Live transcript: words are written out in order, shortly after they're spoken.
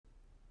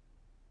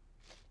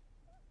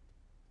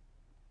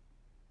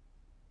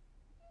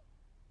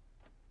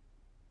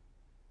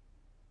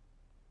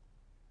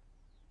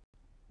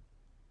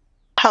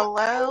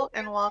Hello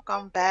and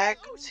welcome back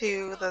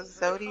to the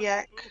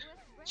Zodiac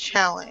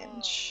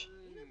challenge.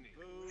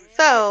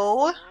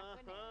 So,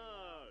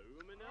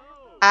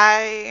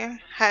 I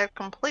had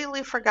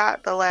completely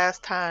forgot the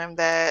last time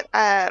that I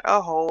had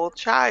a whole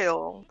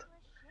child.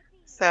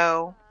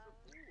 So,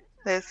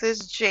 this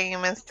is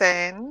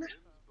Jameson.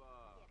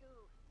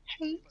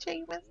 Hey,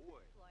 Jameson.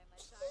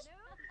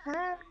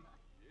 Hi.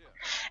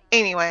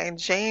 Anyway,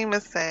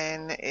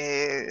 Jameson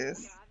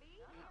is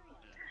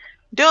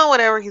doing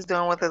whatever he's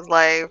doing with his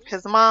life.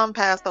 His mom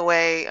passed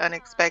away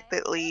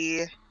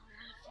unexpectedly.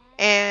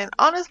 And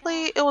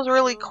honestly, it was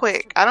really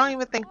quick. I don't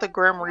even think the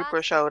Grim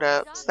Reaper showed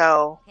up.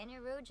 So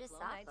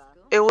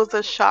it was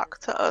a shock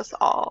to us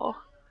all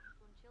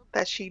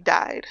that she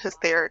died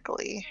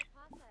hysterically.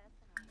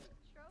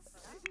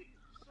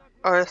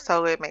 Or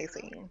so it may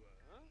seem.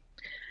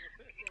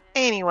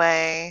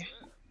 Anyway,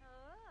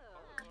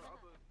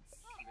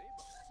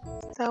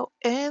 so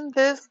in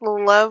this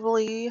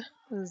lovely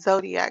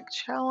Zodiac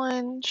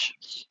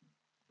challenge,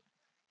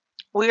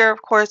 we are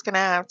of course going to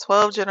have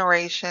 12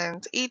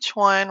 generations, each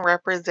one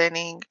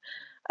representing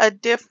a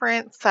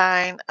different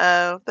sign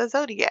of the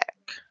Zodiac.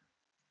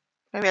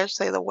 Maybe I should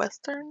say the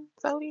Western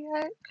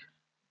Zodiac,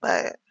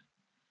 but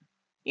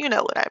you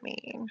know what I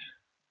mean.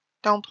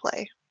 Don't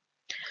play.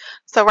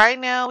 So right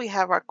now we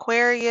have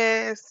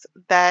Aquarius,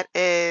 that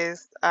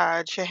is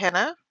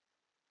Gehenna.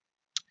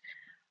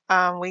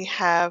 We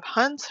have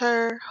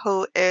Hunter,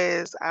 who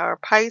is our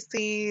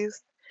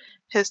Pisces.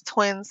 His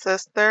twin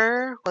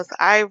sister was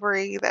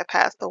Ivory, that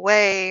passed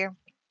away.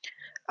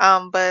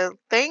 But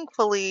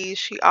thankfully,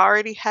 she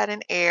already had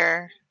an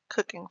heir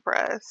cooking for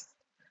us.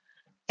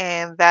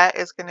 And that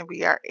is going to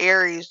be our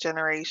Aries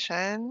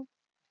generation.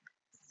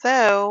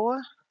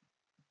 So,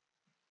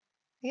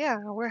 yeah,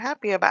 we're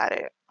happy about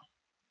it.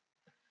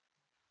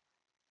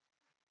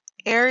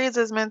 Aries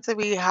is meant to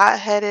be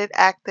hot-headed,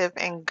 active,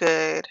 and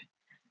good.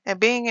 And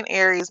being an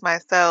Aries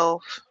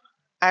myself,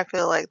 I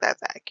feel like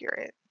that's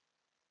accurate.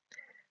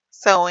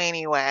 So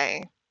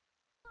anyway,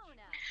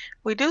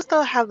 we do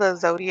still have the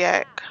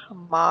Zodiac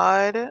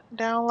mod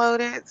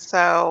downloaded,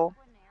 so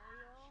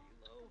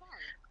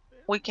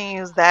we can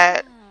use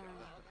that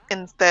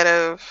instead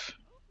of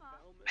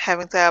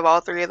having to have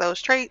all three of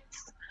those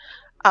traits.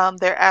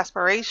 Their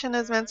aspiration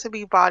is meant to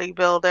be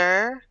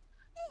bodybuilder,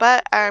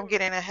 but I'm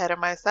getting ahead of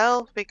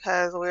myself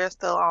because we're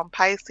still on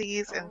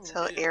Pisces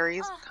until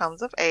Aries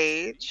comes of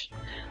age.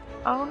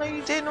 Oh no,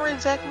 you didn't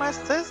reject my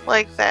sis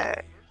like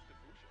that.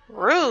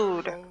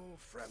 Rude.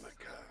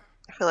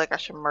 I feel like I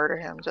should murder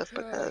him just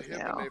because, you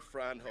know.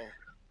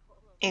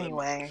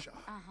 Anyway.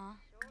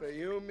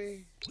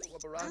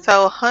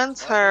 So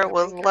Hunter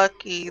was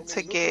lucky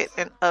to get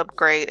an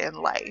upgrade in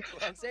life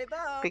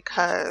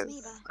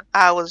because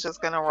I was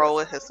just going to roll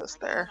with his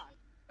sister.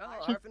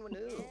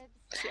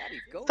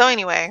 So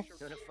anyway.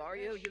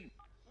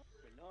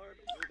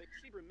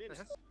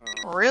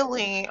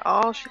 Really,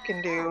 all she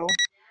can do...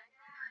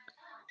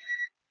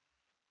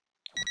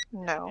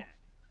 No.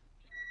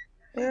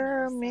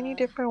 There are many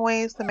different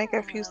ways to make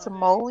a few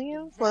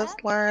simoleons. Let's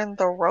learn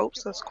the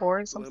ropes of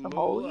scoring some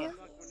simoleons.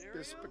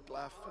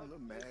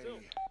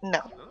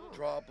 No.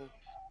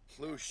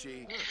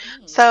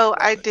 So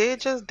I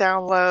did just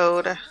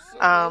download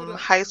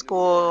high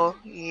school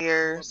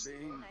years.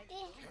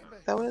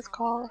 Is that what it's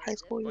called? High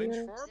school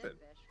years?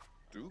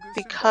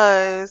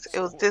 Because it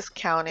was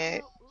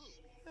discounted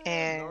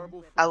and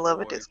I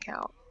love a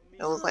discount.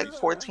 It was like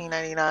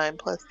 $14.99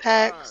 plus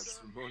tax.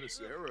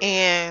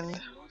 And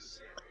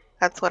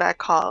that's what I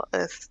call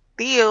a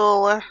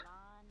steal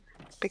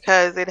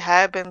because it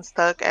had been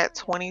stuck at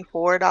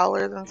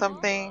 $24 and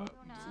something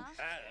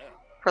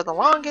for the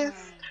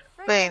longest.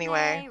 But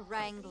anyway.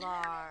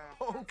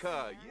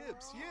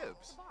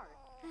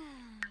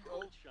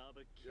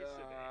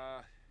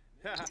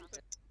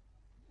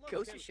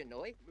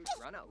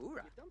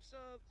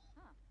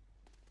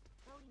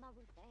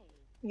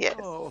 Yes,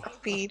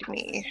 feed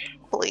me,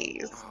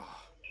 please.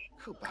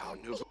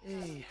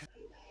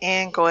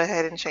 And go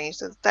ahead and change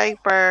this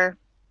diaper.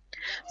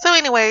 So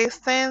anyway,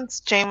 since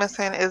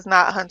Jameson is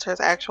not Hunter's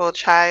actual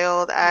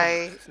child,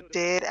 I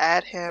did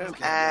add him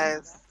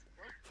as...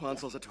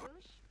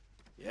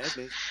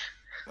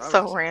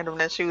 So random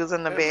that she was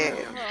in the bed.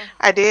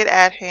 I did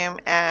add him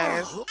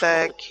as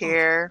a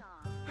care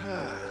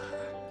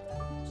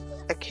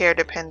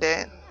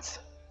dependent.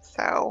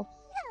 So,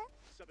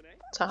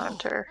 to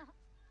Hunter.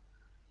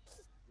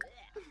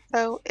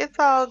 So it's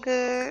all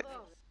good.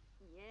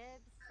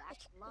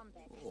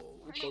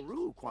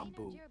 You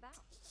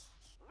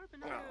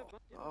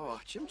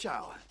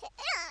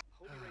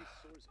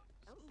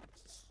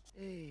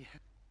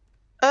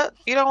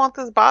don't want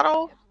this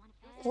bottle?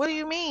 What do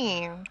you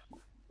mean?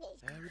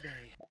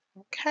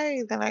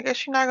 Okay, then I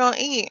guess you're not gonna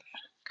eat.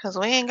 Because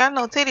we ain't got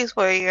no titties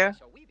for you.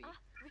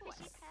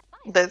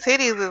 The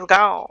titties is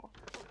gone.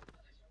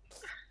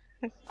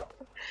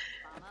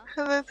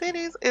 The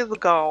titties is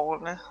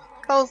gone.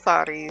 So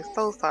sorry,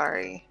 so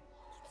sorry.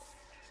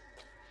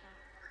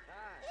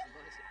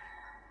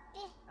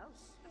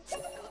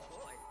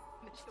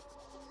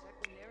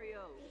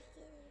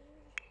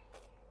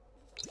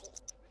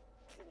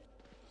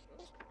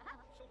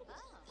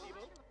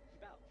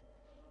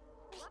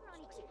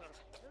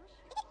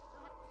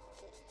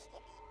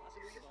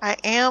 I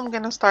am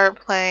gonna start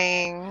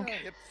playing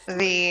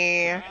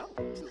the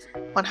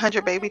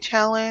 100 Baby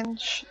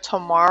Challenge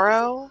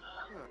tomorrow,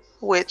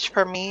 which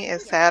for me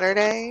is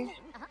Saturday.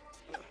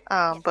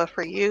 But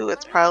for you,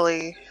 it's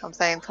probably, I'm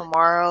saying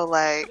tomorrow,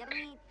 like,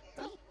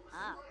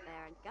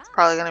 it's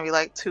probably gonna be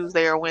like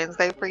Tuesday or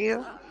Wednesday for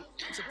you.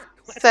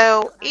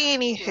 So,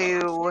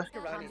 anywho,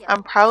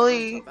 I'm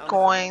probably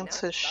going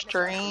to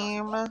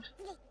stream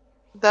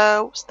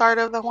the start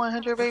of the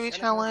 100 Baby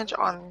Challenge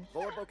on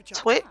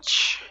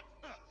Twitch.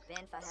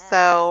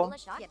 So,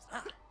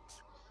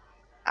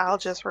 I'll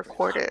just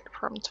record it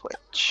from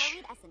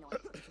Twitch.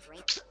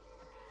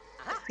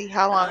 See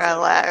how long I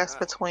last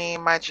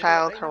between my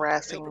child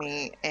harassing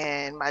me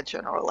and my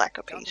general lack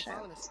of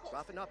patience.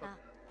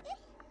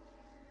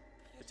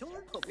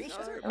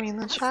 I mean,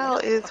 the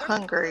child is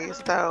hungry,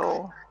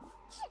 so...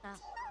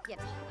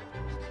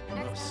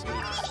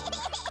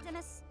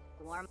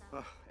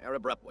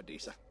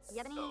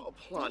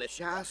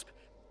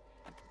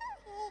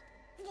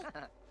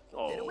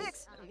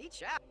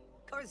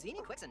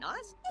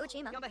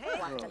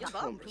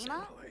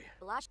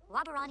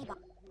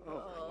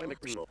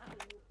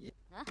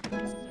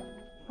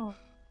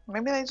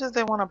 Maybe they just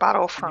didn't want a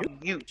bottle from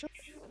you.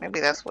 Maybe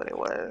that's what it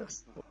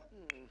was.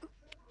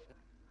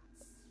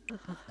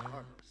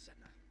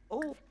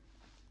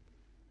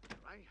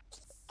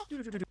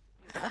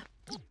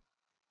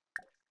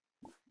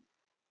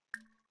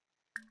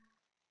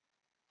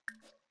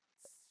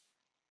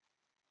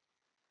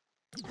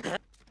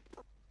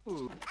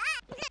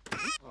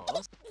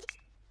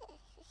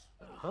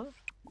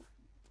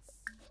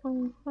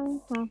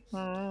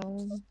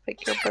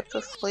 Take your butt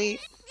to sleep.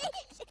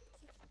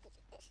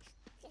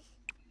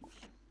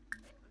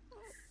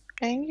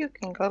 And you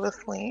can go to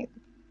sleep.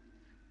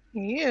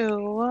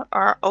 You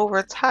are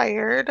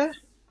overtired.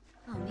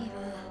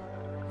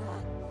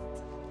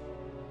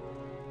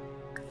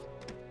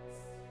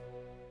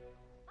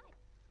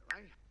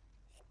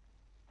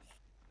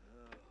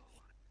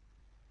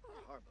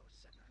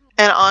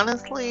 And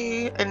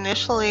honestly,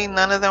 initially,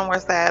 none of them were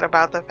sad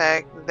about the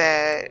fact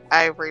that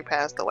Ivory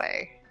passed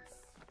away.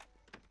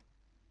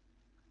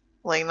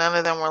 Like, none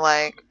of them were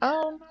like,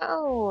 oh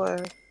no.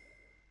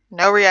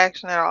 No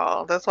reaction at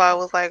all. That's why I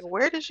was like,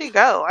 where did she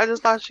go? I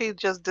just thought she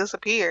just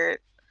disappeared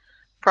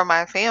from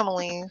my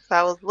family. So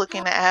I was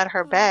looking to add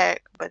her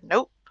back, but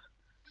nope.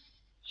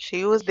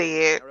 She was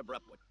dead.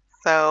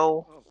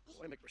 So,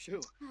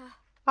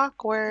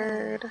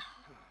 awkward.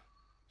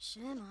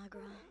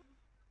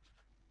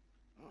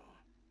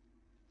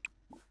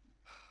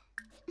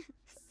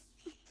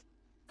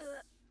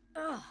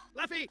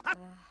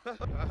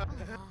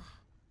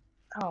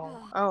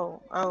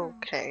 Oh,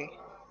 okay.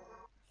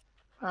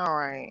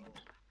 Alright.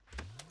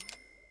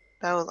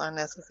 That was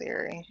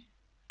unnecessary.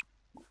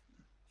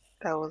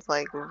 That was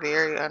like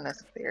very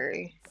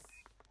unnecessary.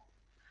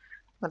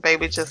 The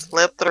baby just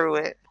slipped through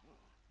it.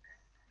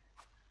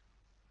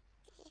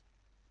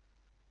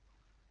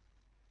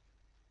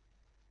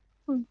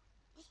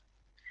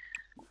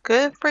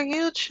 Good for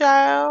you,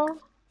 child.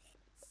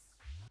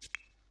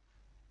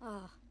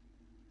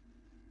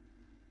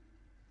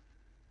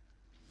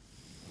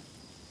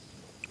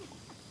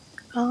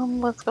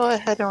 Let's go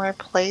ahead and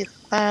replace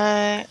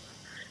that.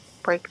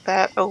 Break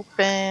that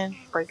open.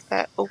 Break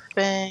that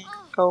open.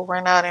 Go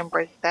run out and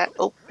break that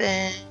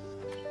open.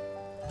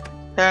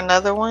 There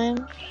another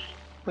one?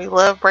 We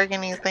love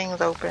breaking these things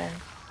open,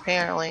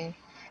 apparently.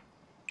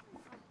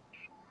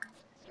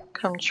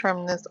 Come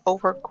trim this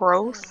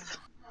overgrowth.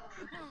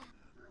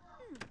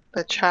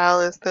 The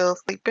child is still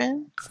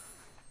sleeping.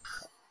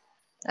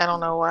 I don't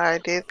know why I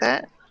did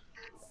that.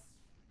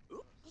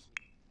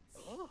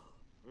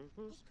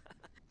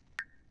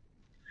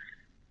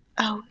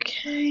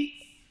 Okay.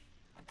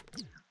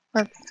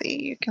 Let's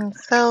see, you can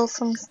sell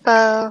some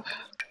stuff.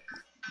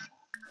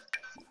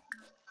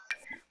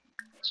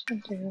 What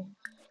you do?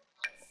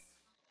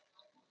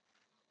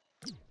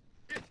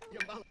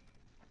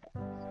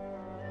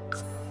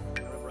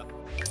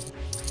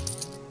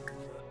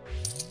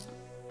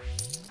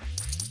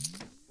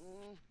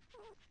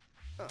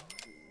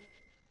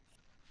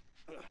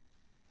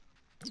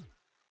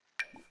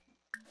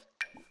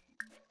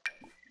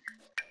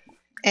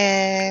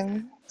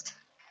 And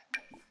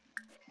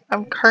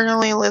I'm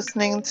currently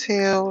listening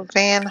to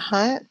Van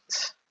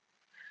Hunt,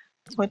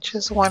 which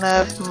is one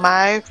of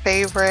my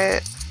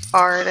favorite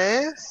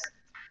artists.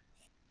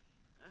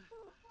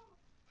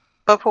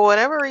 But for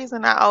whatever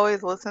reason, I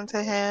always listen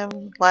to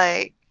him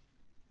like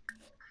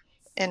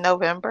in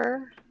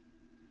November.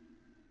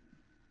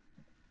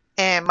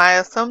 And my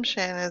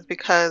assumption is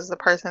because the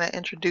person that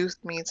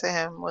introduced me to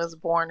him was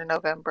born in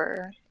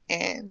November.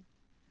 And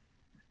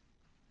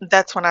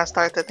that's when I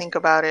start to think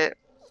about it.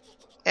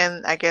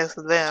 And I guess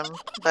them.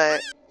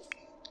 But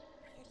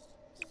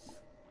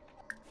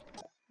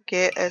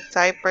get a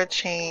diaper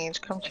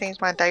change. Come change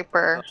my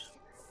diaper.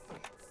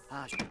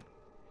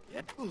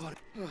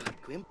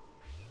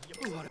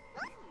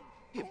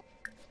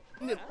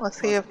 Let's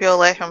see if you'll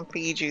let him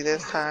feed you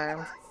this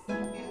time.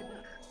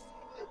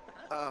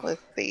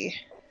 Let's see.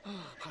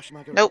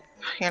 Nope,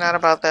 you're not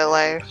about that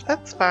life.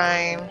 That's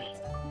fine.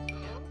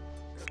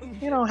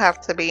 You don't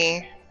have to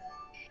be.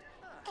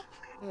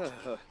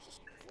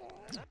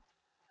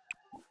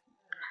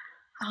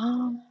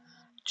 Um.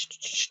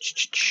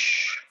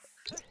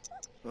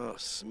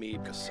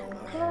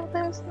 Oh,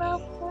 there's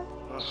nothing.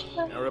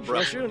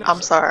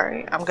 I'm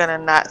sorry. I'm gonna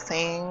not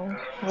sing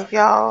with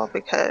y'all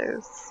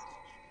because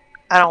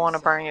I don't want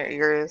to burn your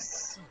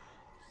ears.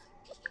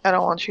 I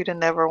don't want you to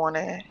never want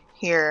to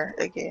hear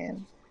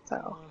again.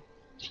 So,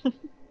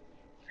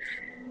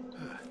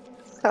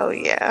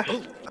 yeah.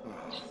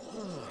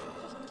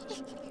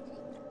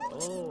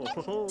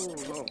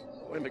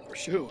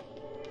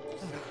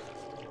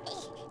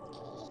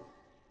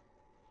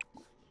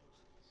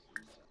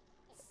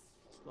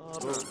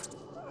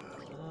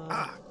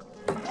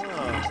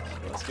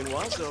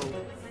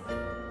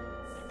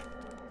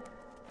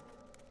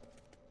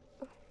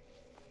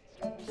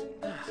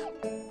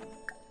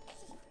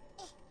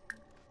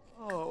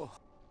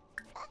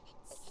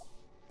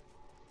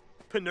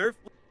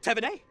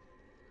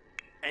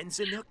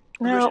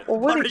 Now,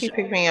 what did you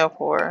pick me up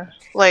for?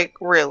 Like,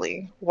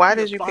 really? Why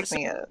did you pick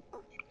me up?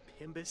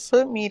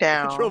 Put me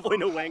down.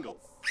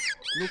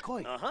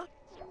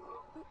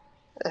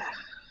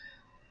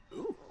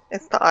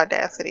 It's the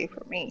audacity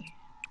for me.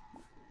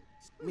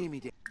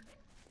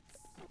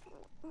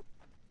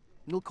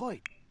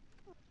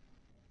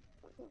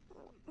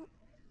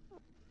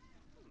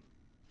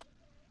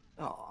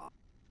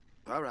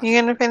 You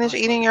gonna finish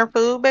eating your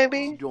food,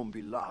 baby?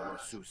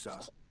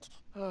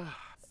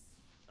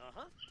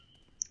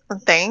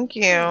 Thank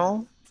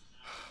you.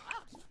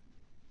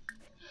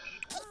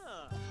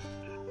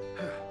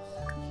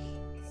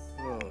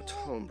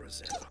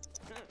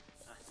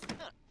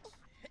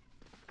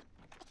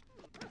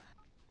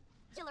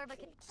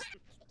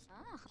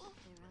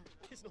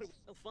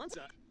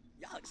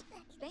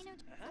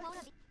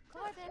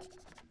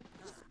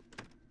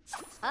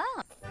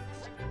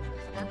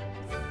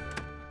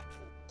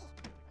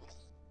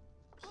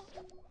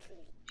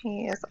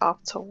 He is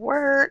off to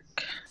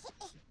work.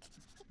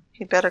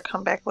 He better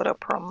come back with a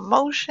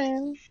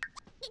promotion.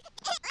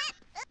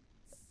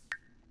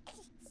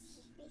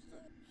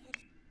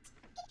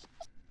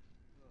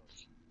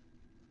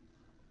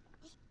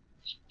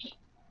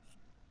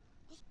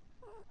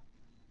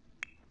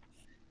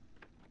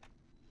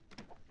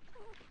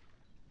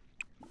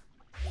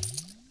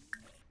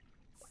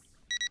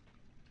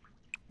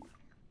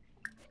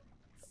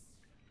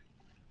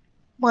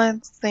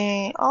 Let's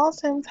see. All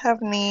Sims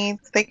have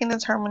needs. They can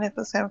determine if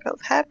the Sim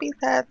feels happy,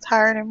 sad,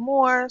 tired, and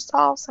more.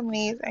 Solve some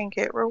needs and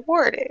get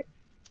rewarded.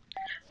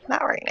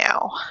 Not right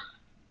now.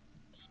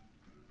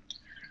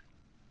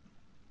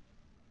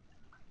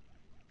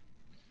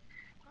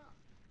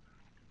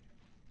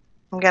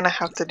 I'm gonna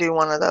have to do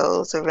one of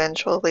those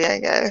eventually, I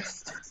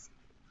guess.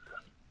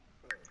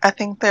 I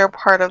think they're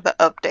part of the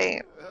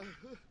update.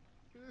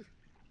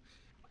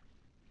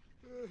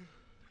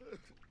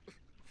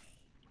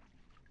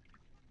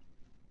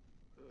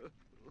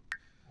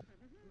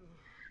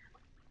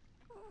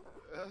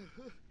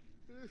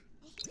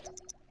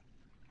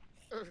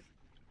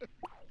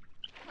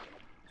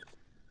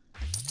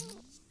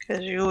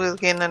 Because you was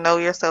getting to know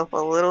yourself a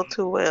little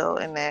too well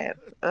in that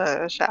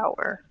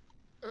shower.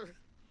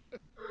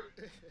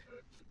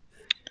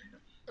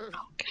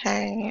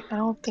 Okay, I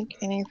don't think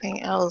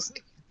anything else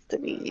needs to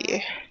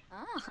be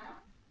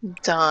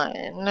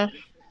done.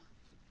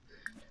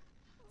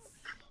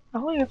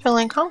 Oh, you're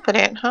feeling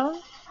confident, huh?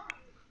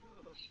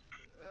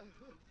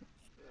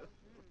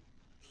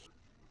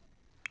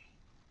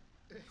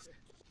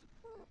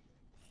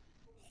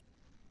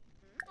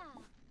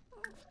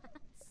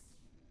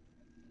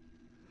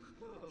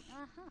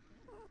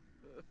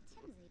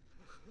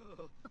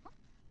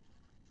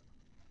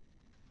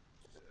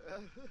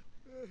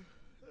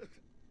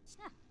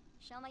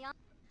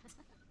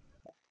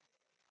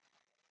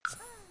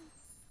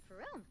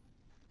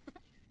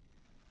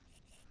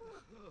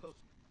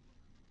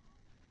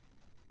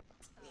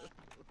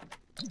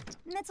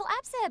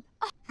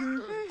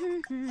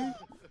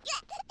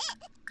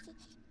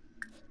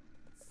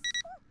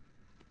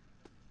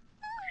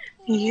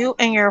 You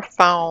and your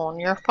phone.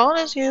 Your phone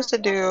is used to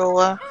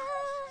do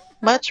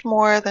much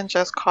more than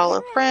just call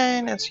a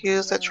friend. It's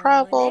used to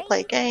travel,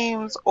 play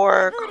games,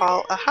 or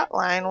call a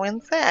hotline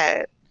when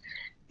sad.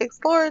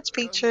 Explore its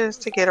features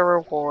to get a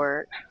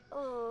reward.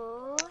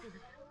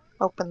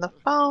 Open the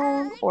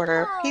phone,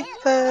 order a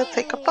pizza,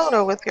 take a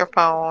photo with your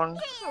phone.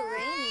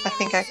 I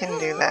think I can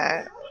do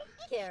that.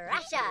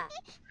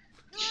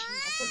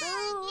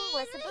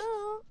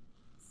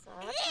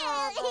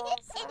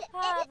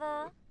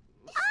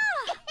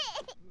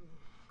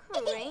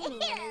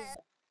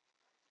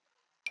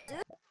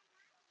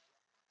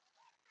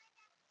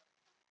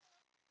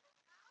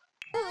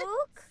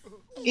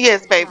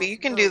 Yes, baby, you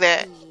can do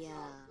that.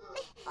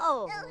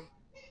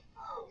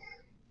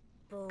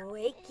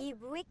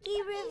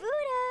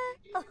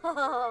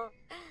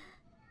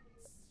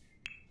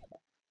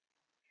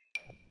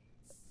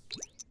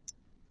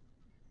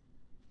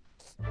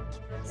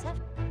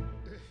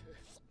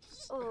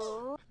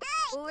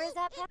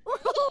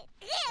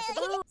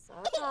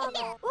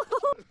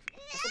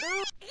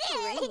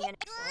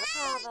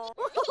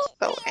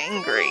 So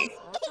angry.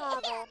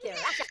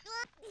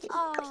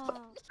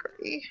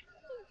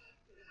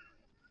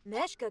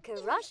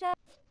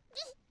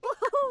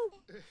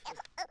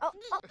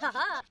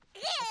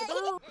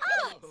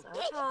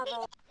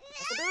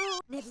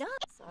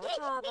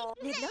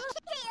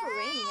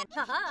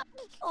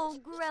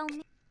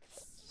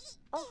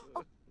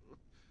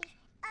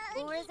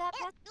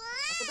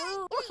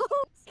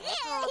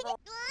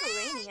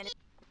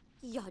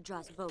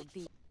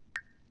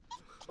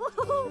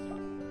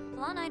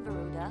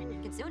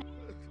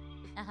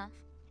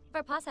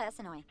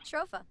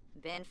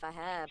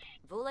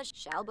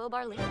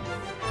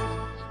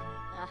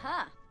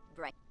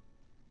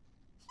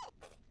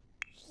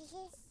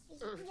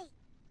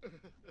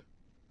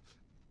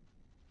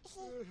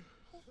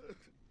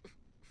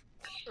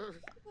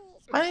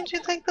 Why didn't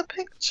you take the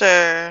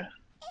picture?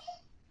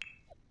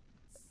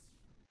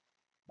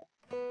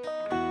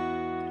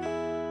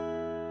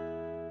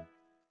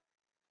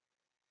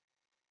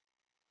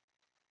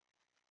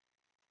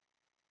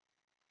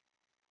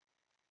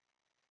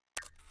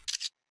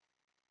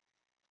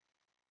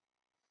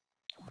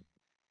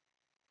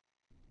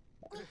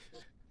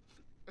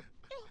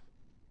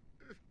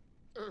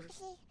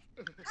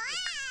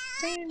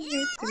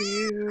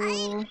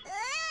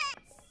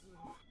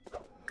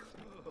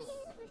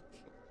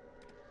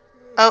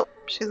 Oh,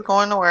 she's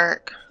going to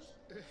work.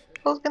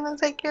 Who's gonna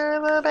take care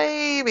of the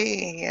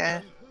baby?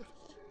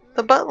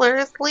 The butler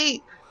is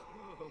asleep.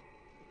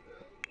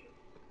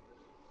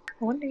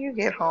 When do you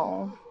get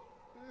home?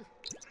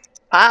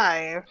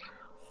 5.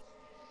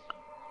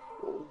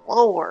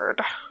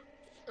 Lord.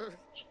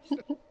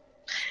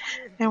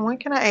 And when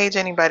can I age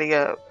anybody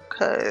up?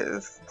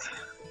 Cause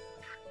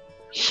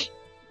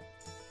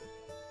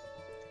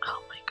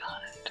oh my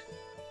god.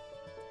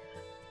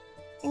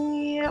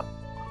 Yep.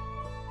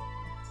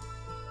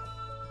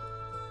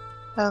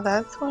 So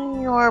that's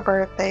when your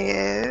birthday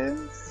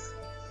is.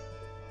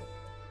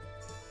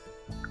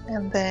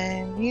 And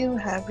then you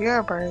have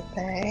your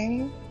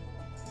birthday.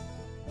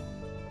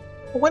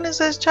 When is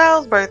this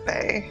child's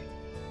birthday?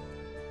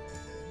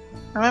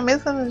 Am I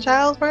missing the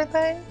child's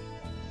birthday?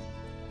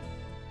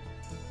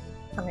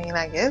 I mean,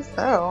 I guess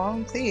so. I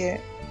don't see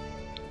it.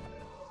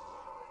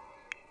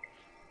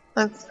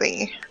 Let's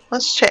see.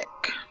 Let's check.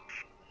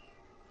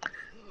 It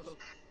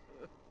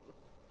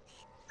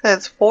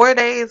says 4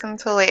 days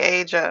until they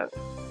age up.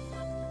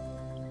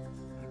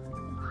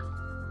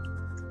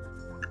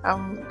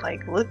 I'm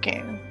like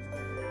looking.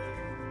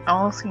 I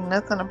don't see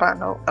nothing about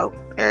no. Oh,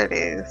 there it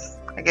is.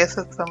 I guess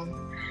it's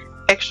some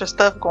extra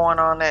stuff going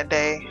on that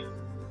day.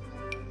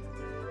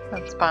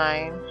 That's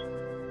fine.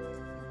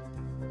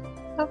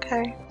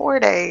 Okay, 4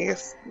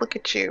 days. Look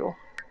at you.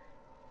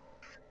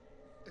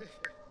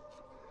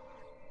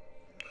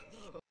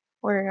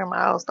 What are your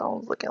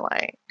milestones looking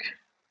like?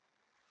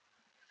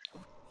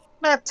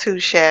 Not too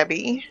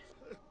shabby.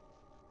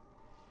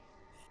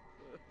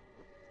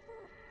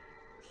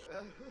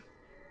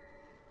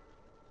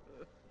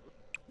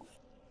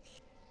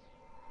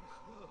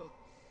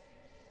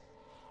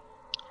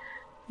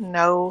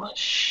 No.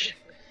 Shh.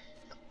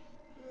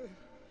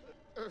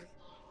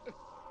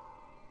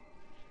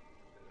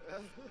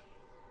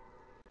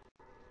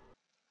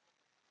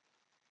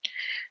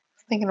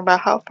 Thinking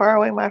about how far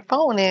away my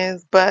phone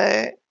is,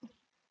 but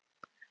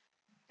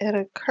it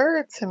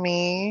occurred to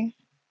me.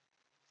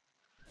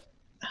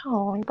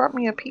 Oh, you brought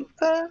me a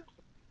pizza?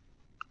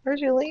 Where'd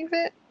you leave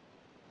it?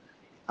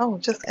 Oh,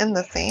 just in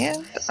the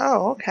sand?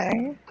 Oh,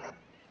 okay.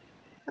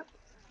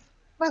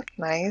 That's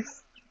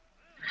nice.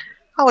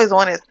 I always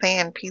wanted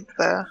sand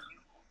pizza.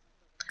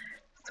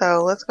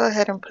 So let's go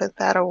ahead and put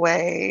that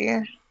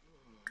away.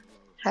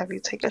 Have you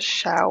take a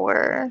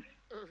shower.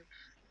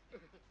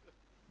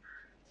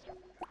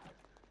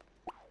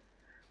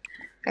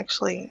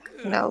 Actually,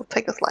 no,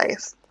 take a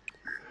slice.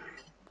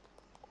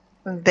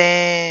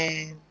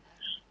 Then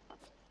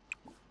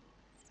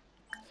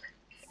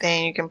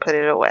you can put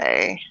it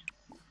away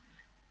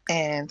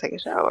and take a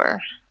shower.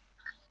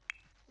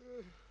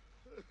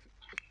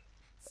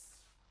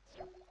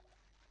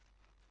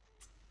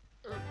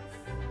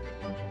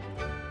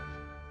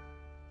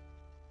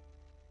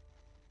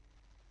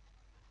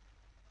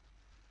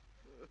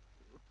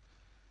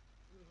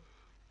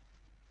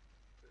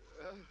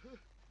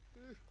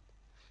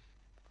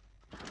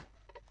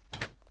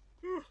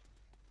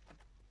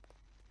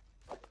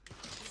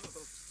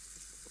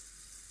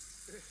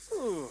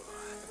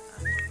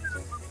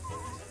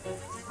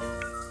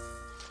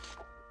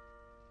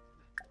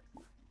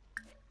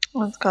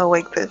 Let's go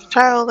wake this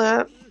child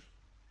up.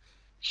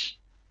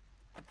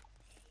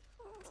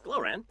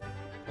 Gloran.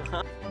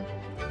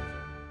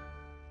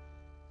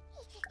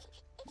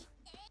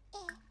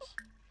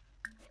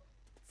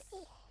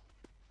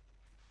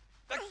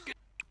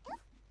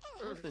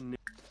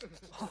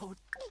 Oh,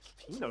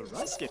 Pino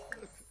Ruskin.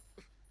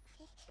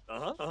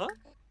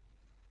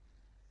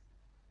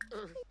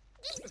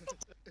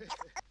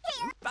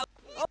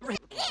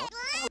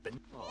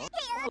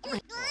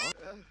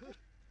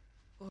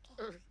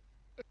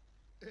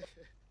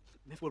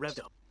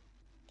 Revdo.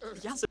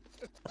 Yes.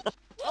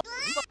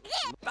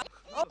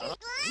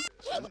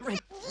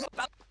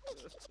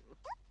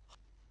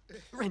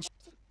 Wrench.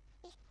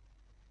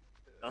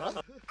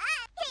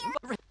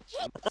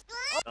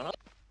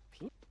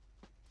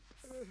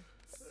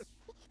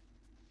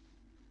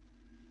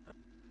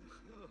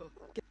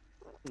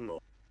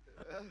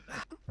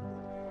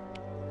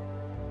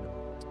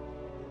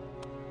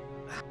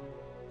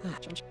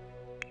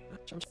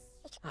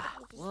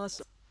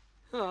 What's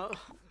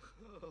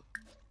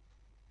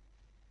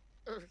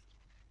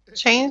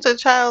Change the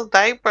child's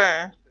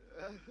diaper.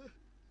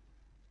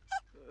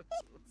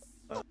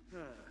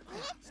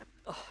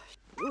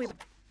 really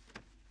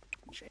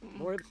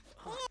more?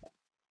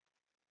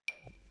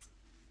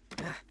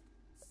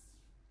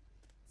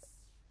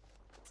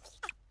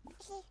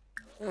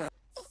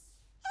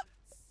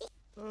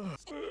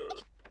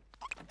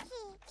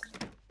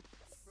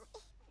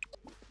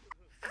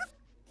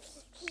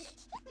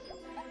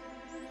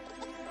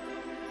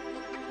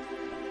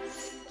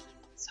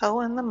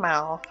 Toe in the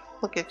mouth.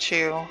 Look at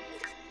you.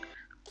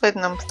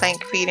 Putting them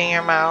stank feet in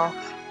your mouth.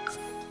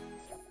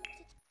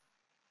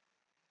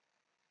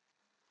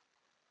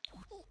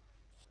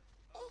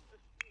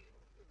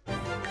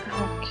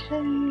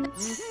 Okay.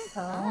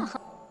 So.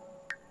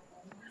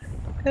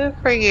 Good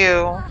for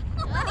you.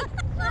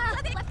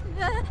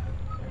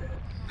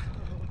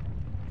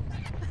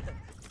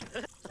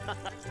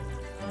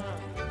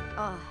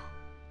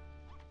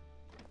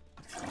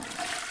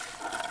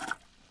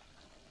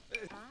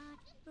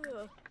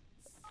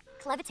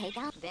 Clever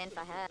takeout. Ben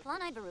Fahet.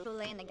 Plan Ivory. Pule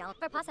in the gown.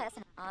 For process.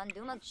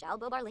 Anduma.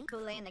 Shalbo barley.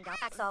 Pule in the gown.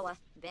 Axawa.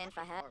 Ben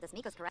Fahet. The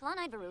Smiko's correct. Plan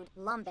Ivory.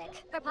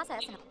 Lumbek. For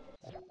process.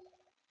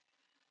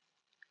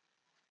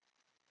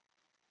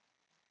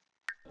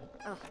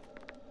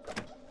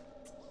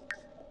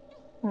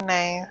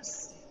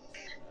 Nice.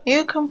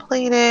 You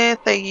completed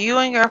the You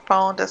and Your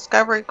Phone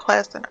Discovery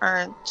Quest and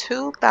earned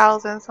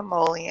 2,000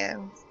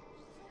 simoleons.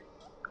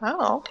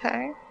 Oh,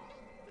 okay.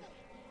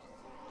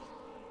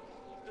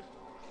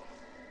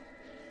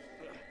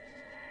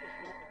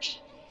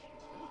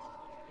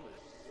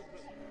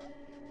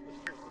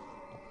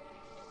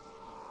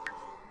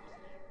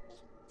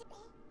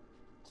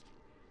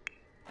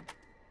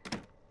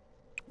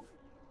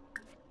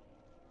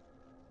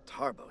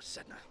 Tarbo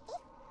Sedna.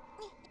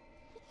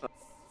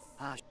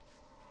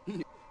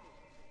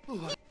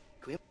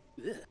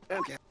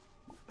 Okay.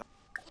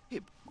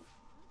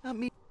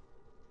 Me.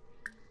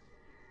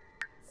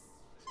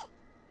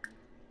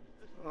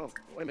 Oh,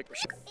 wait a minute.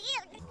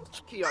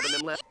 Key out of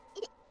them left.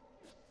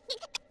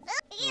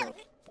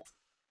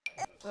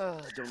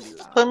 Don't be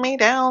loud. Put me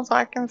down so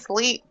I can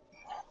sleep.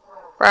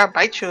 Or I'll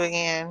bite you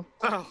again.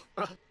 Oh.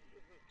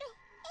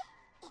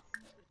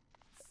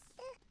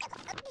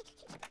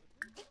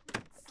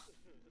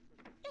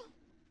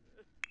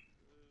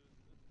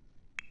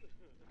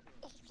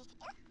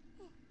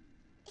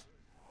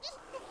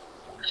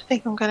 I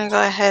think I'm gonna go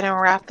ahead and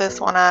wrap this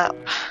one up.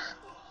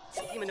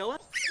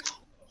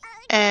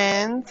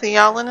 And see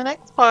y'all in the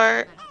next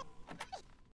part.